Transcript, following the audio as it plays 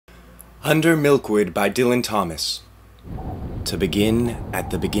Under Milkwood by Dylan Thomas. To begin at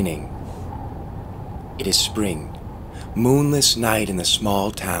the beginning. It is spring, moonless night in the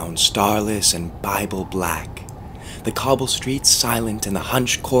small town, starless and Bible black. The cobblestreets silent and the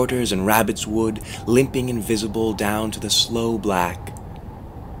hunched quarters and rabbit's wood limping invisible down to the sloeblack,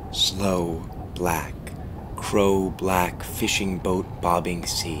 crowblack fishing-boat-bobbing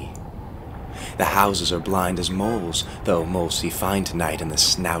sea. The houses are blind as moles, though moles see fine tonight in the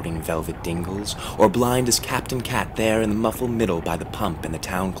snouting velvet dingles, or blind as Captain Cat there in the muffled middle by the pump and the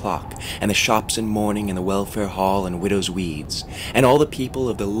town clock, and the shops in mourning and the welfare hall and widow's weeds, and all the people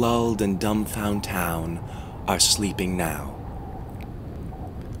of the lulled and dumbfound town are sleeping now.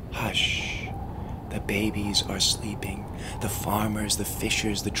 Hush! The babies are sleeping. The farmers, the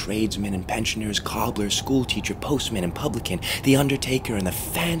fishers, the tradesmen and pensioners, cobbler, schoolteacher, postman and publican, the undertaker and the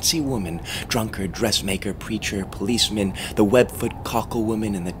fancy woman, drunkard, dressmaker, preacher, policeman, the webfoot,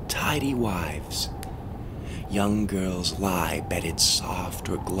 cocklewomen and the tidy wives. Young girls lie bedded soft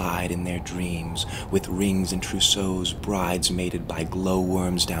or glide in their dreams, with rings and trousseaux bridesmaided by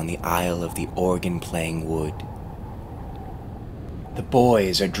glowworms down the aisle of the organ-playing wood. The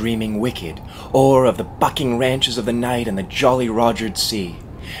boys are dreaming wicked, or of the bucking ranches of the night and the jollyrodgered sea.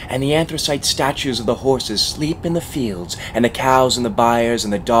 And the anthracite statues of the horses sleep in the fields, and the cows in the byres,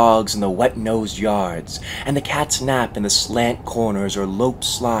 and the dogs in the wet-nosed yards. And the cats nap in the slant corners or lope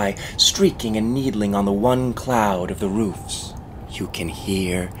sly, streaking and needling on the one cloud of the roofs. You can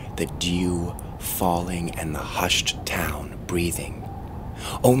hear the dew falling and the hushed town breathing.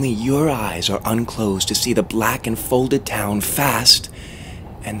 Only your eyes are unclosed to see the black and folded town fast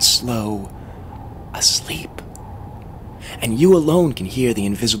and slow asleep. And you alone can hear the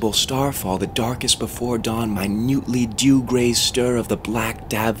invisible starfall, the darkest before dawn, minutely dew-gray stir of the black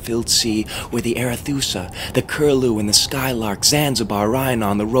dab-filled sea, where the Arethusa, the curlew and the skylark, Zanzibar,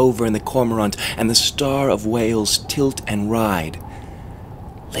 Rhinon, the rover and the cormorant, and the star of Wales tilt and ride.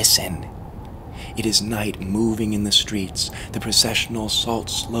 Listen. It is night moving in the streets, the processional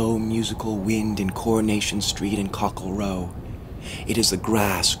salt-slow musical wind in Coronation Street and Cockle Row. It is the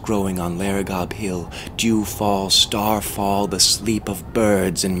grass growing on Laragob Hill, dew-fall, star-fall, the sleep of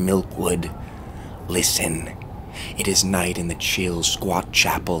birds in Milkwood. Listen. It is night in the chill, squat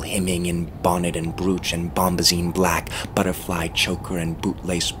chapel, hymning in bonnet and brooch and bombazine black, butterfly choker and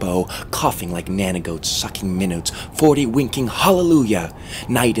bootlace bow, coughing like nanagoats, sucking minutes, 40 winking hallelujah.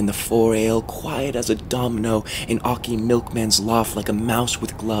 Night in the fore-ale, quiet as a domino, in Aukie milkman's loft like a mouse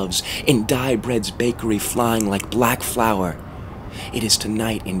with gloves, in Dye-bread's bakery flying like black flour. It is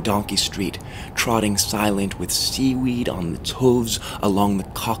tonight in Donkey Street, trotting silent with seaweed on its hooves along the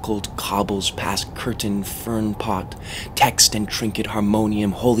cockled cobbles past curtain fern pot, text and trinket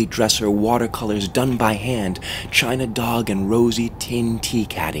harmonium, holy dresser, watercolors done by hand, china dog and rosy tin tea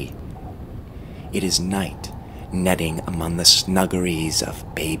caddy. It is night, netting among the snuggeries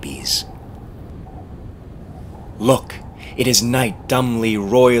of babies. Look! It is night, dumbly,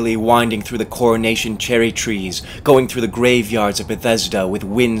 royally winding through the coronation cherry trees, going through the graveyards of Bethesda with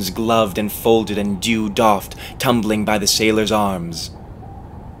winds gloved and folded and dew doffed, tumbling by the sailors' arms.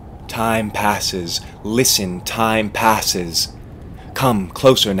 Time passes. Listen, time passes. Come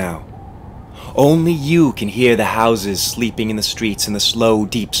closer now. Only you can hear the houses sleeping in the streets in the slow,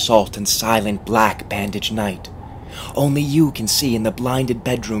 deep salt and silent black bandaged night. Only you can see in the blinded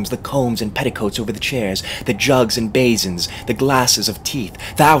bedrooms the combs and petticoats over the chairs, the jugs and basins, the glasses of teeth,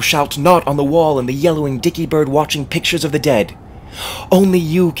 thou shalt not on the wall and the yellowing dicky-bird watching pictures of the dead. Only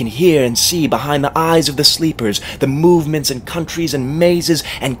you can hear and see behind the eyes of the sleepers the movements and countries and mazes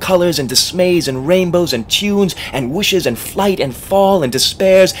and colors and dismays and rainbows and tunes and wishes and flight and fall and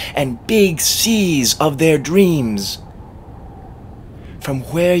despairs and big seas of their dreams. From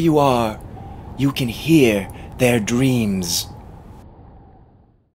where you are, you can hear their dreams.